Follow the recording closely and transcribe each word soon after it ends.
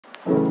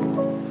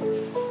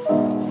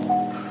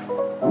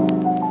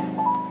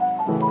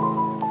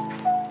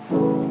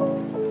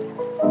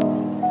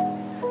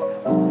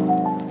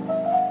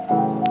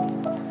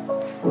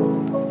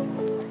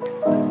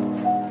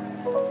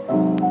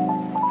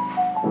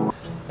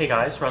Hey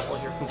guys, Russell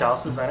here from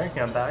Dallas Designer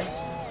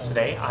Handbags.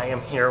 Today I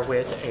am here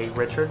with a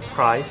Richard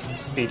Price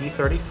Speedy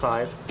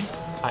 35.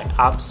 I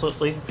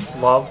absolutely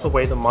love the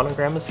way the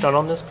monogram is done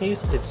on this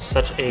piece. It's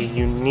such a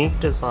unique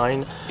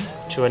design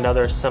to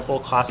another simple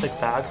classic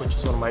bag, which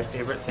is one of my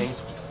favorite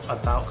things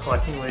about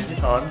collecting Louis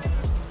Vuitton.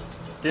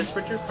 This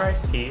Richard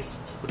Price piece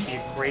would be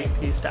a great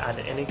piece to add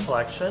to any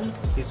collection.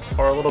 These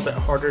are a little bit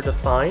harder to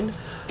find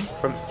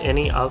from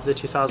any of the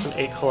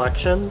 2008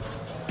 collection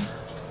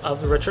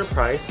of the Richard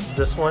Price.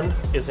 This one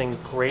is in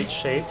great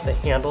shape. The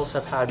handles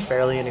have had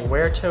barely any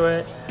wear to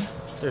it.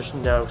 There's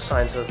no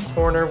signs of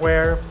corner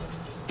wear.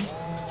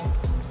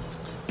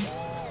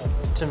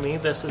 To me,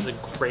 this is a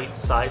great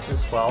size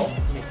as well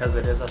because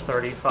it is a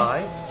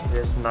 35. It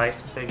is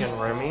nice, big,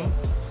 and roomy.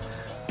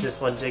 This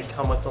one did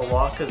come with the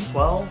lock as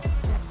well.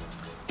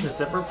 The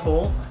zipper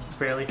pull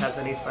barely has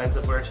any signs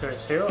of wear to it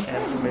too,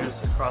 and it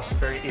moves across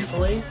very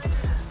easily.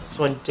 This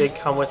one did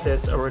come with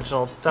its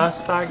original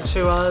dust bag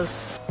to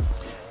us.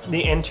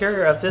 The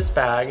interior of this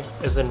bag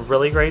is in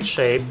really great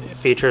shape. It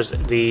features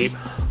the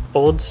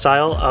old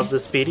style of the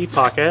Speedy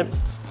pocket.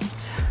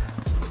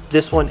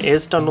 This one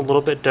is done a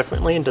little bit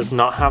differently and does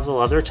not have the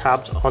leather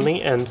tabs on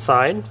the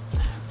inside,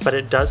 but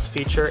it does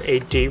feature a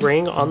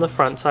D-ring on the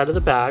front side of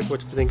the bag,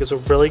 which I think is a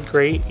really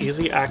great,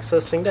 easy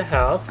access thing to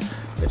have,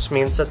 which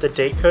means that the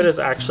date code is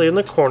actually in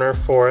the corner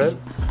for it.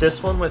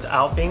 This one,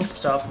 without being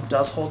stuffed,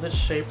 does hold its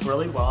shape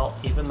really well,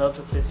 even though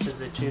this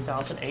is a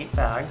 2008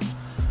 bag.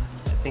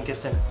 I think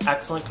it's in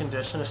excellent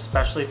condition,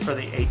 especially for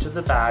the age of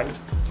the bag.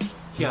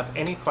 If you have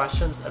any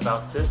questions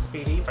about this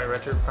Speedy by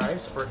Richard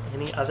Price or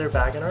any other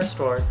bag in our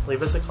store,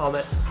 leave us a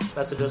comment,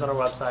 messages on our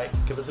website,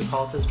 give us a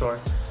call at the store,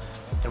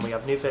 and we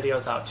have new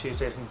videos out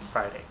Tuesdays and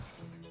Fridays.